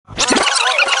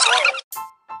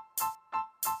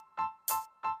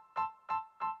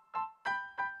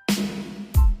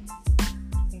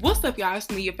What's up, y'all? It's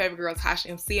me, your favorite girl, Tasha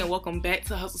MC, and welcome back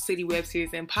to Hustle City Web Series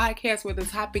and Podcast, where the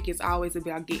topic is always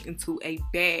about getting to a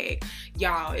bag.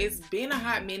 Y'all, it's been a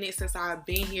hot minute since I've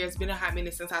been here. It's been a hot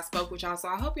minute since I spoke with y'all, so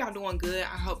I hope y'all doing good.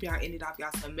 I hope y'all ended off y'all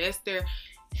semester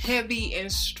heavy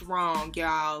and strong.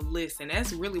 Y'all, listen,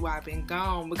 that's really why I've been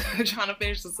gone, because trying to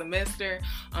finish the semester.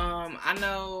 I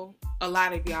know a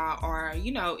lot of y'all are,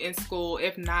 in school.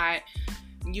 If not,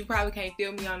 you probably can't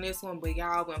feel me on this one, but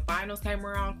y'all, when finals came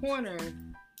around the corner,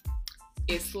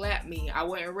 it slapped me. I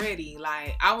wasn't ready.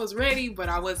 Like, I was ready, but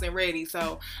I wasn't ready.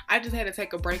 So I just had to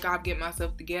take a break off, get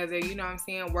myself together,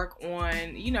 work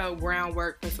on,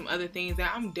 groundwork for some other things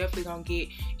that I'm definitely gonna get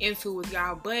into with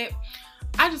y'all. But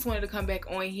I just wanted to come back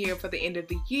on here for the end of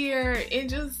the year and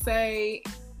just say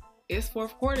it's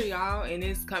fourth quarter, y'all, and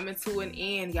it's coming to an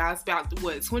end, y'all. It's about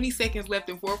 20 seconds left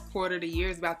in fourth quarter. The year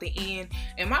is about to end,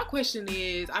 and my question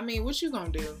is, what you gonna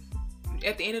do?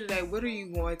 At the end of the day, what are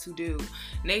you going to do?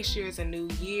 Next year is a new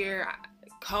year.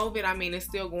 COVID, it's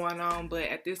still going on, but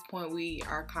at this point, we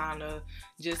are kind of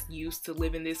just used to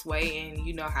living this way, and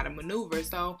you know how to maneuver.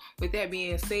 So with that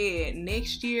being said,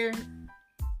 next year,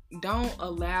 don't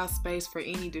allow space for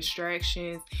any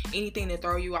distractions, anything to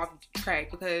throw you off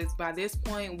track, because by this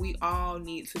point, we all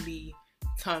need to be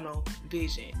tunnel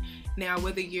vision. Now,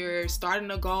 whether you're starting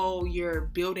a goal, you're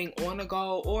building on a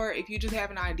goal, or if you just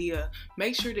have an idea,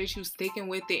 make sure that you're sticking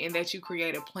with it and that you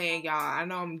create a plan, y'all. I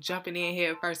know I'm jumping in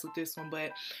head first with this one,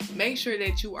 but make sure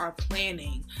that you are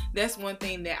planning. That's one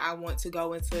thing that I want to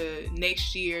go into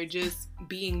next year, just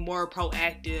being more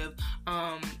proactive,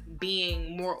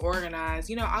 being more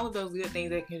organized, all of those good things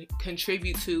that can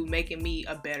contribute to making me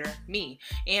a better me.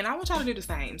 And I want y'all to do the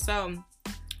same. So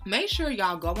make sure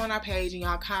y'all go on our page and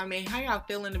y'all comment how y'all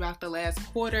feeling about the last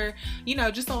quarter,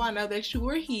 just so I know that you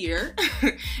were here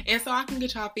and so I can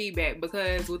get y'all feedback,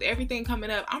 because with everything coming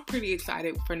up, I'm pretty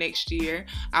excited for next year.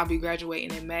 I'll be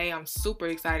graduating in May. I'm super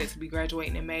excited to be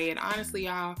graduating in May, and honestly,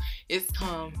 y'all, it's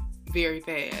come very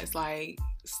fast. Like,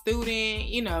 student,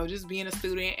 just being a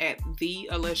student at the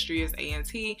illustrious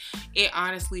A&T, it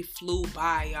honestly flew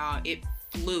by, y'all. It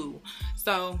flew.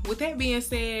 So with that being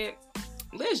said,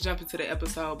 let's jump into the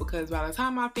episode, because by the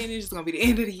time I finish, it's gonna be the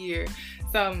end of the year.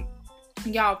 So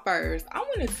y'all, first, I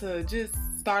wanted to just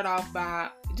start off by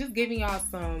just giving y'all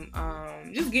some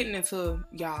just getting into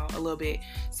y'all a little bit.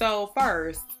 So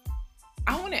first,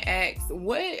 I want to ask,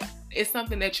 what is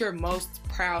something that you're most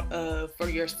proud of for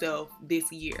yourself this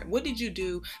year? What did you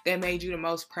do that made you the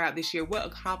most proud this year? What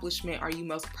accomplishment are you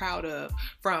most proud of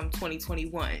from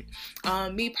 2021?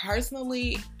 Me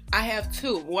personally, I have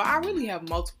two. Well, I really have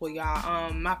multiple,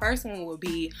 y'all. My first one would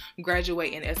be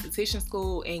graduating esthetician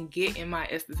school and getting my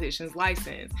esthetician's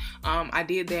license. I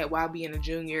did that while being a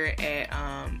junior at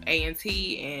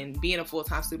A&T and being a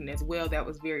full-time student as well. That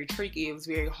was very tricky. It was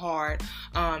very hard.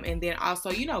 And then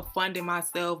also, funding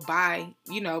myself by,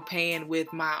 paying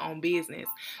with my own business.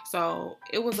 So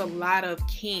it was a lot of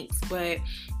kinks, but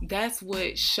that's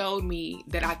what showed me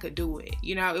that I could do it.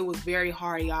 It was very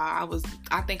hard, y'all.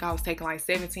 I think I was taking like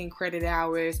 17 credit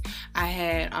hours. I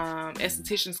had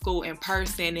esthetician school in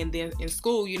person, and then in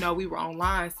school, we were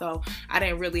online, so I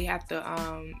didn't really have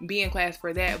to be in class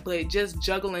for that. But just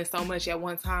juggling so much at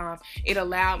one time, it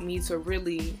allowed me to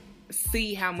really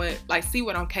see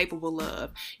what I'm capable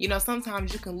of.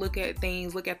 Sometimes you can look at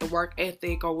things, look at the work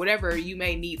ethic or whatever you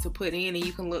may need to put in, and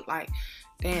you can look like,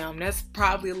 damn, that's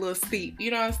probably a little steep. You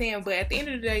know what I'm saying? But at the end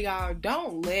of the day, y'all,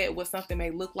 don't let what something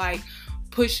may look like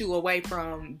push you away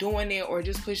from doing it, or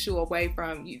just push you away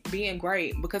from being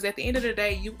great. Because at the end of the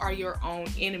day, you are your own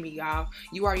enemy, y'all.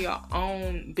 You are your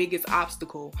own biggest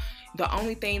obstacle. The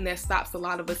only thing that stops a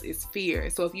lot of us is fear.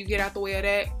 So if you get out the way of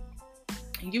that,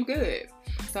 you good.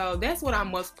 So that's what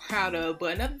I'm most proud of.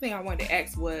 But another thing I wanted to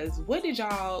ask was, what did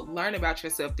y'all learn about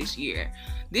yourself this year?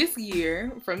 This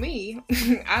year, for me,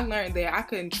 I learned that I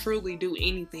couldn't truly do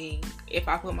anything if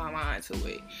I put my mind to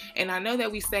it. And I know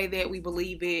that we say that, we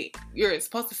believe it. You're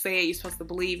supposed to say it, you're supposed to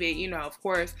believe it, of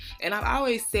course. And I've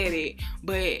always said it,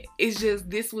 but it's just,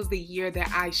 this was the year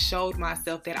that I showed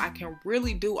myself that I can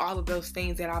really do all of those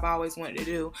things that I've always wanted to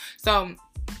do. So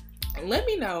let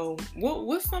me know,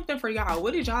 what's something for y'all?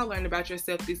 What did y'all learn about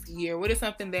yourself this year? What is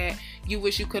something that you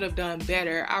wish you could have done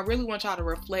better? I really want y'all to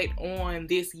reflect on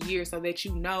this year so that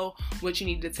you know what you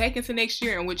need to take into next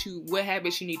year and what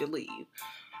habits you need to leave.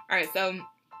 All right, so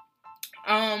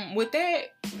with that,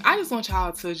 I just want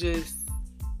y'all to just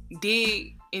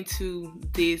dig into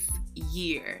this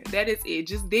year. That is it.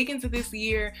 Just dig into this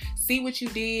year, see what you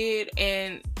did,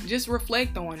 and just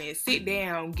reflect on it. Sit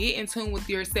down, get in tune with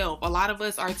yourself. A lot of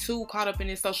us are too caught up in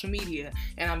this social media,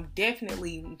 and I'm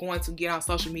definitely going to get on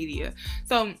social media.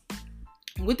 So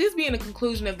with this being the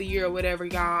conclusion of the year or whatever,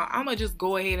 y'all, I'm gonna just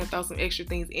go ahead and throw some extra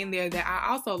things in there that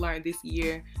I also learned this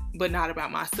year, but not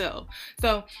about myself.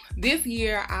 So this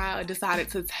year I decided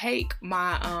to take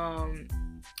my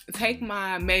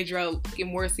major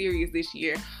more serious this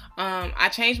year. I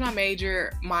changed my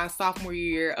major my sophomore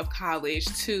year of college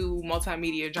to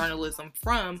multimedia journalism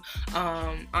from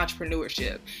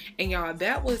entrepreneurship. And y'all,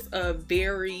 that was a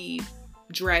very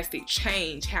drastic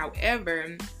change.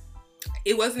 However,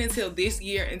 it wasn't until this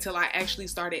year until I actually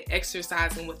started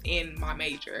exercising within my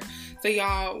major. So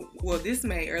y'all, well,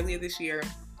 earlier this year,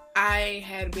 I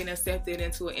had been accepted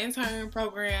into an intern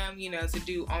program, you know, to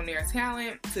do On Air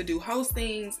Talent, to do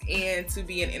hostings, and to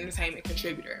be an entertainment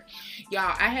contributor.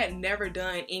 Y'all, I had never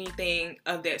done anything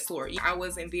of that sort. I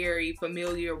wasn't very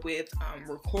familiar with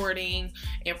recording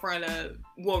in front of,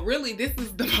 well, really, this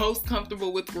is the most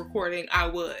comfortable with recording I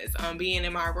was. Being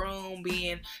in my room,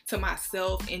 being to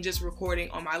myself, and just recording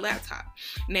on my laptop.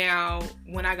 Now,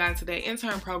 when I got into that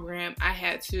intern program, I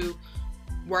had to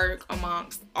work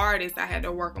amongst artists. I had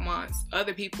to work amongst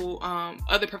other people,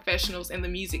 other professionals in the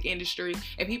music industry,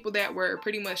 and people that were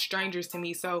pretty much strangers to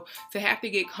me. So to have to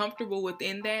get comfortable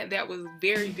within that was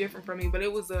very different for me, but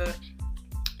it was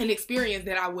an experience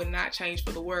that I would not change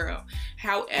for the world.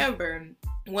 However,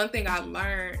 one thing I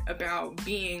learned about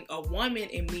being a woman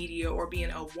in media or being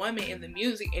a woman in the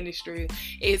music industry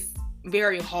is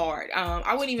very hard.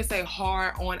 I wouldn't even say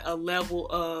hard on a level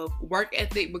of work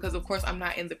ethic, because of course I'm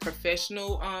not in the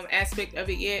professional aspect of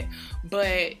it yet,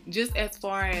 but just as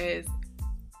far as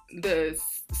the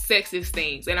sexist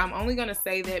things. And I'm only gonna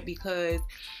say that because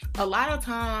a lot of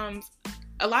times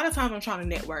I'm trying to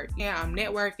network. Yeah, I'm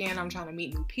networking, I'm trying to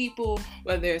meet new people,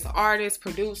 whether it's artists,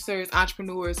 producers,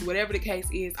 entrepreneurs, whatever the case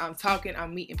is,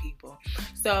 I'm meeting people.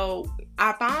 So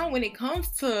I find when it comes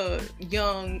to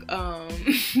young,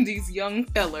 these young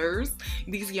fellers,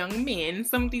 these young men,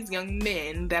 some of these young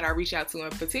men that I reach out to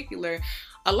in particular,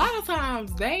 a lot of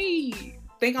times they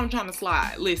think I'm trying to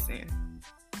slide. Listen.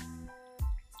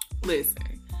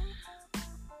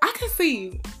 I can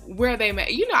see where they may,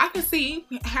 I can see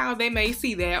how they may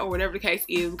see that or whatever the case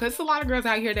is, because a lot of girls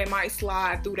out here that might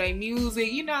slide through their music,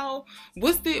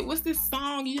 what's this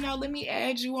song, let me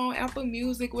add you on Apple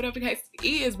Music, whatever the case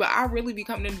is. But I really be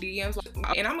coming in DMs,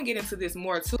 and I'm gonna get into this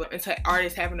more too, into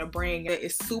artists having a brand that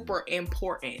is super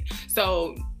important.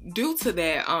 So due to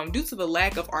that, due to the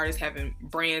lack of artists having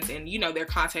brands and their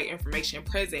contact information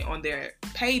present on their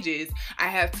pages, I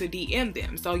have to DM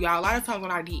them. So y'all, a lot of times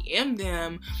when I DM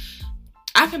them,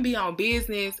 I can be on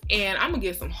business and I'm gonna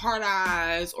get some hard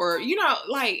eyes, or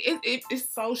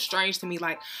it's so strange to me.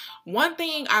 Like, one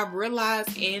thing I've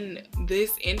realized in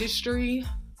this industry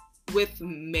with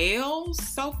males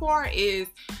so far is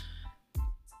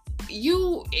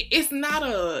it's not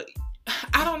a,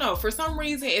 I don't know, for some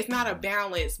reason it's not a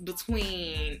balance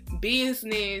between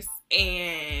business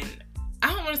and, I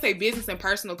don't want to say business and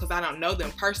personal because I don't know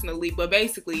them personally, but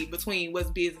basically between what's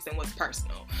business and what's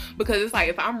personal. Because it's like,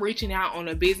 if I'm reaching out on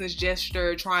a business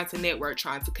gesture, trying to network,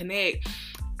 trying to connect,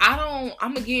 I'm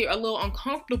gonna get a little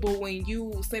uncomfortable when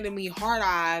you sending me hard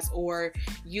eyes, or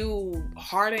you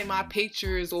hearting my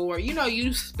pictures, or you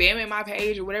spamming my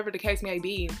page, or whatever the case may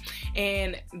be.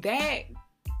 And that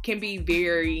can be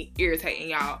very irritating,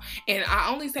 y'all. And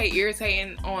I only say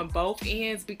irritating on both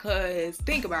ends because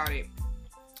think about it.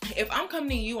 If I'm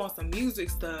coming to you on some music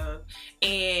stuff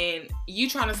and you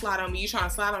trying to slide on me,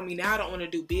 now I don't want to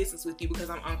do business with you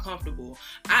because I'm uncomfortable.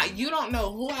 You don't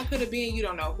know who I could have been, you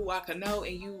don't know who I could know,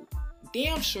 and you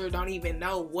damn sure don't even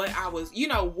know what I was,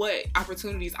 what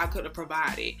opportunities I could have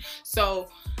provided. So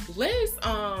let's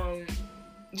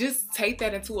just take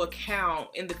that into account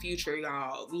in the future,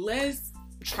 y'all. Let's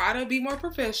try to be more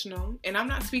professional. And I'm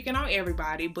not speaking on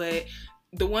everybody, but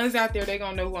the ones out there, they're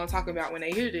gonna know who I'm talking about when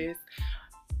they hear this.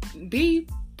 Be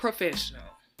professional.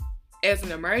 As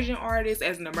an emerging artist,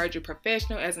 as an emerging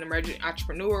professional, as an emerging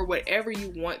entrepreneur, whatever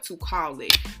you want to call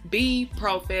it, be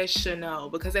professional.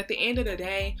 Because at the end of the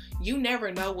day, you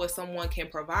never know what someone can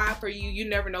provide for you. You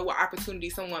never know what opportunity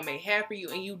someone may have for you,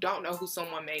 and you don't know who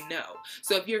someone may know.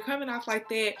 So if you're coming off like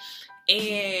that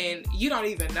and you don't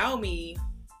even know me,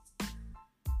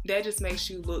 that just makes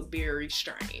you look very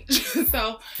strange.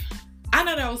 So I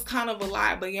know that was kind of a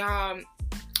lot, but y'all,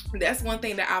 that's one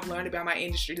thing that I've learned about my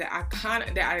industry that I kind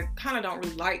of don't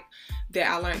really like, that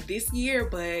I learned this year.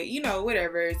 But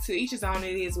whatever, to each his own.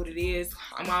 It is what it is.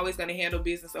 I'm always going to handle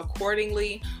business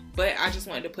accordingly, but I just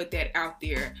wanted to put that out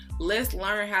there. Let's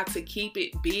learn how to keep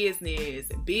it business,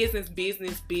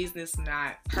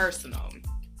 not personal.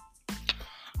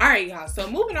 All right, y'all. So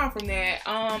moving on from that,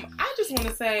 I just want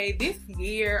to say this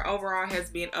year overall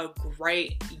has been a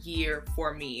great year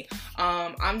for me.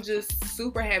 I'm just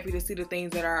super happy to see the things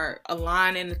that are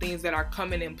aligning, the things that are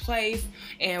coming in place,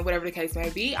 and whatever the case may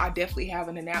be. I definitely have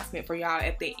an announcement for y'all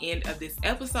at the end of this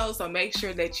episode, so make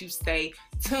sure that you stay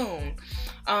tuned.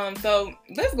 So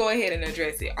let's go ahead and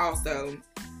address it. Also,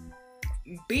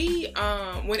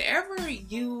 whenever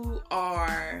you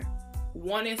are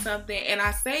wanting something, and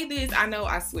I say this, I know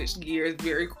I switched gears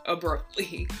very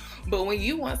abruptly, but when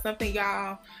you want something,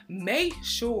 y'all, make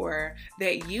sure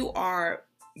that you are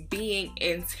being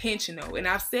intentional. And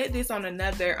I've said this on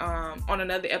another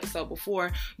episode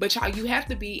before, but y'all, you have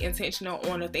to be intentional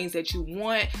on the things that you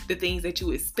want, the things that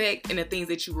you expect, and the things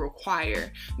that you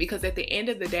require, because at the end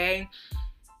of the day,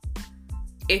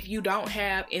 if you don't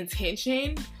have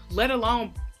intention, let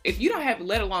alone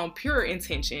pure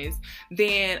intentions,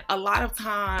 then a lot of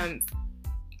times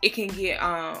it can get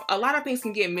a lot of things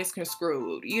can get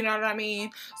misconstrued. You know what I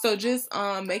mean? So just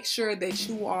make sure that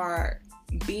you are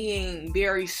being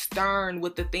very stern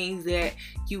with the things that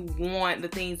you want, the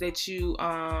things that you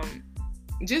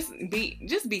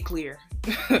just be clear.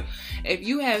 If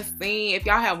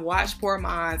y'all have watched Poor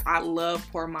Minds, I love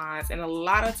Poor Minds, and a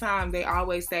lot of times they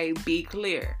always say be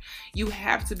clear. You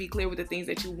have to be clear with the things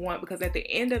that you want, because at the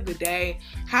end of the day,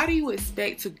 how do you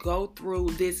expect to go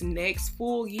through this next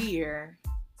full year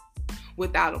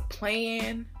without a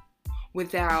plan,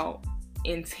 without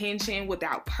intention,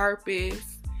 without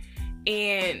purpose,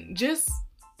 and just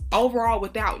overall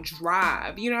without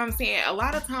drive? You know what I'm saying? A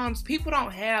lot of times people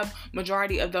don't have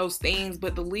majority of those things,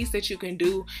 but the least that you can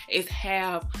do is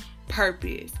have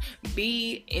purpose.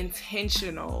 Be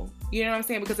intentional. You know what I'm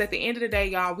saying? Because at the end of the day,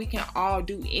 y'all, we can all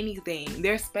do anything.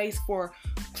 There's space for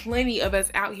plenty of us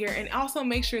out here. And also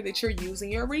make sure that you're using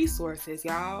your resources,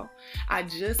 y'all. I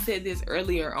just said this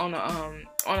earlier on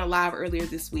a live earlier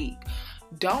this week.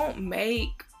 Don't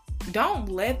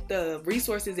let the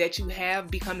resources that you have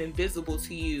become invisible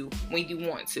to you when you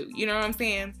want to. You know what I'm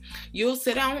saying? You'll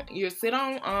sit on your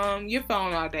phone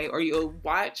all day, or you'll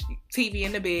watch TV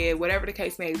in the bed, whatever the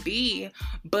case may be.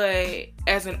 But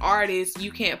as an artist,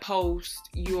 you can't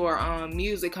post your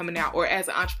music coming out, or as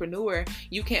an entrepreneur,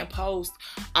 you can't post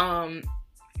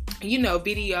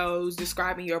videos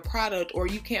describing your product, or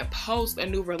you can't post a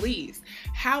new release.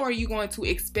 How are you going to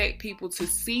expect people to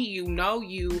see you, know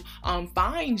you,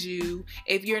 find you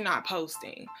if you're not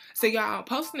posting? So y'all,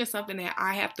 posting is something that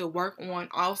I have to work on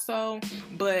also,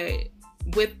 but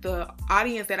with the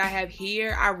audience that I have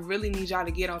here, I really need y'all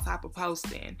to get on top of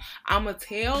posting. I'm going to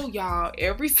tell y'all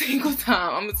every single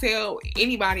time. I'm going to tell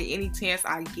anybody any chance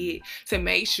I get to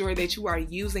make sure that you are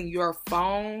using your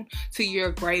phone to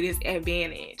your greatest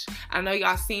advantage. I know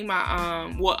y'all seen my,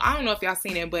 I don't know if y'all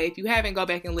seen it, but if you haven't, go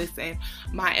back and listen.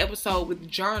 My episode with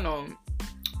Journal,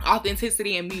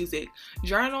 Authenticity in Music.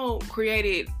 Journal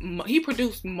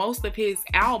produced most of his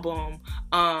album,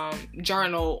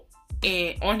 Journal,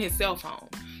 on his cell phone.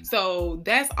 So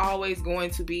that's always going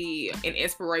to be an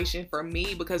inspiration for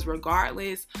me, because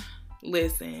regardless,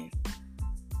 listen,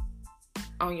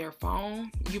 on your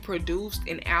phone, you produced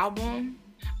an album.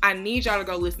 I need y'all to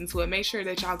go listen to it. Make sure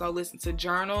that y'all go listen to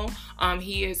Journal.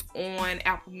 He is on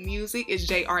Apple Music. It's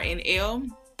JRNL.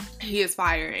 He is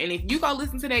fire. And if you go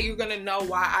listen to that, you're going to know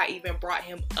why I even brought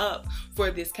him up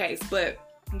for this case. But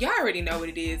y'all already know what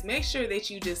it is. Make sure that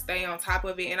you just stay on top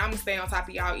of it. And I'm going to stay on top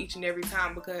of y'all each and every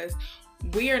time, because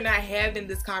we are not having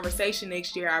this conversation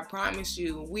next year. I promise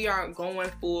you. We are going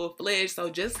full-fledged. So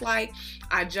just like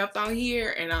I jumped on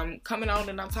here and I'm coming on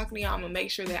and I'm talking to y'all, I'm going to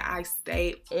make sure that I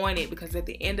stay on it, because at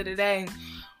the end of the day,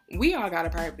 we all got a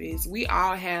purpose. We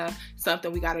all have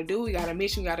something we got to do. We got a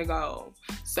mission. We got to go.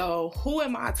 So who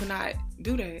am I to not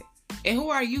do that? And who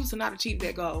are you to not achieve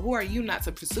that goal? Who are you not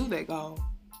to pursue that goal?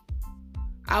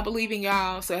 I believe in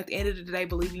y'all. So at the end of the day,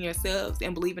 believe in yourselves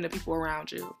and believe in the people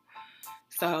around you.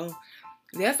 So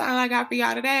that's all I got for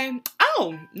y'all today.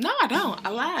 Oh, no, I don't. I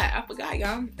lied. I forgot,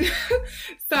 y'all.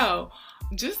 So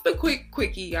just a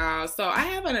quickie, y'all. So I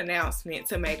have an announcement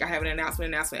to make. I have an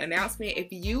announcement. If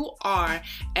you are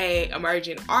a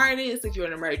emerging artist, if you're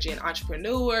an emerging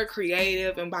entrepreneur,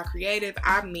 creative, and by creative,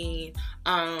 I mean,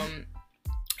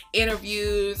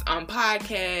 interviews,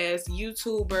 podcasts,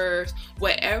 YouTubers,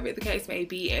 whatever the case may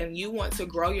be, and you want to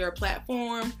grow your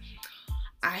platform,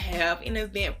 I have an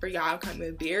event for y'all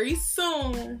coming very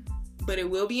soon, but it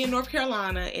will be in North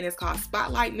Carolina, and it's called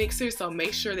Spotlight Mixer. So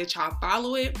make sure that y'all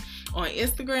follow it on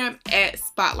Instagram at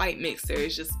Spotlight Mixer.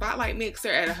 It's just Spotlight Mixer.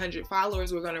 At 100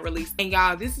 followers, we're going to release. And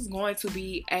y'all, this is going to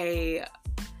be a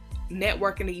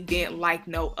networking event like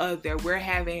no other.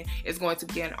 It's going to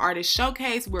be an artist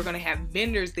showcase. We're going to have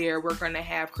vendors there. We're going to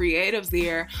have creatives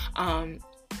there.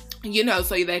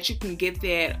 So that you can get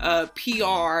that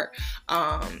PR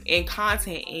and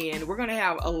content in. We're gonna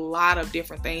have a lot of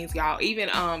different things, y'all.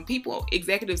 Even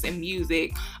executives in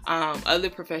music, other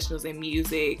professionals in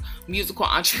music, musical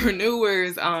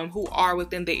entrepreneurs who are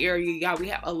within the area, y'all. We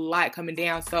have a lot coming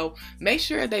down. So make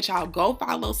sure that y'all go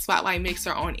follow Spotlight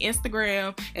Mixer on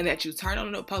Instagram and that you turn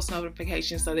on the post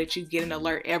notifications so that you get an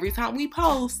alert every time we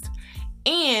post.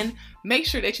 And make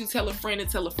sure that you tell a friend and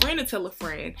tell a friend and tell a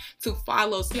friend to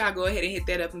follow. So y'all go ahead and hit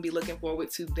that up and be looking forward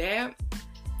to that.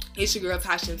 It's your girl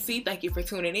Tasha MC. Thank you for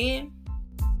tuning in.